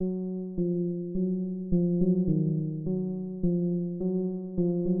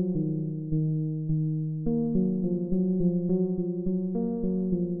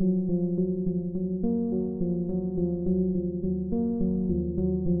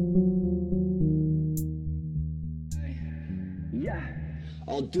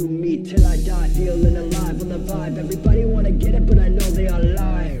I'll do me till I die, feeling alive on the vibe. Everybody wanna get it, but I know they are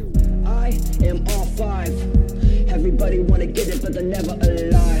lying. I am all five. Everybody wanna get it, but they're never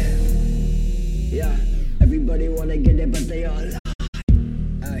alive. Yeah, everybody wanna get it, but they are alive.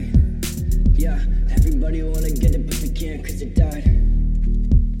 Aye. Yeah, everybody wanna get it, but they can't cause they died.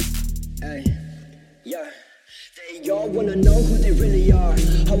 Aye. Yeah. They all wanna know who they really are.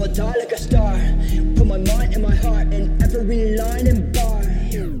 How I die like a star. Put my mind and my heart in every line and bar.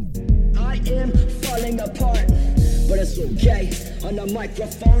 I am falling apart, but it's okay. On the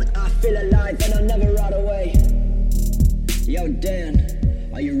microphone, I feel alive and I'll never ride away. Yo, Dan,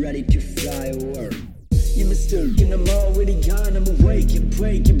 are you ready to fly away? You're mistaken, I'm already gone, I'm awake and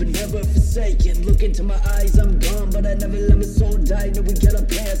breaking, but never forsaken. Look into my eyes, I'm gone, but I never let my soul die. No, we got a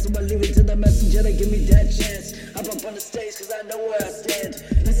plan, so I leave it to the messenger to give me that chance. I'm up on the stage cause I know where I stand.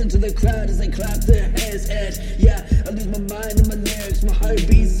 Listen to the crowd as they clap their hands. And yeah, I lose my mind and my lyrics. My heart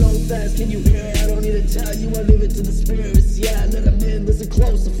beats so fast, can you hear it? I don't need to tell you, I leave it to the spirits. Yeah, let them in, listen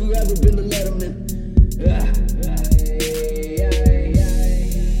close, I've forever been the letterman.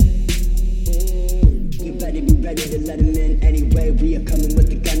 You better be ready to let him in anyway. We are coming with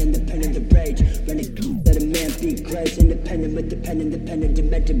the gun, independent of rage. Running through, let a man be great. Independent with the pen, independent,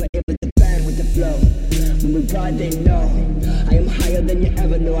 demented, but in with the band, with the flow. When we ride, they know I am higher than you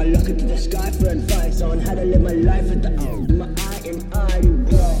ever know. I look into the sky for advice on how to live my life with the O in my eye and I to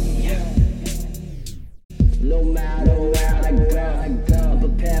grow. No matter where I go, I'm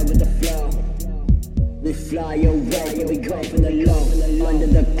prepared with the flow. We fly away, yeah, we go for the low. Under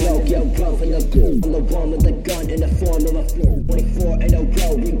the cloak, yo, go for the glow. I'm the one with the gun in the form of a flow. 24 in a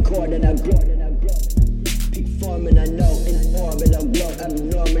row, record and I grow. Peak forming, I know, in orbit, I'll glow.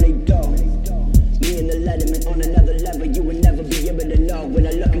 Abnormally dope. Me and the letterman on another level, you will never be able to know. When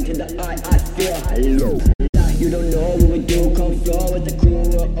I look into the eye, I feel hello. You don't know what we do, come flow with the crew.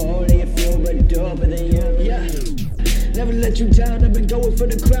 We're only a few, but dope, and then yeah. Never let you down, I've been going for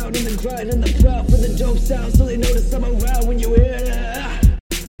the crowd and the grind and the proud for the dope sound, so they notice I'm around when you hear that.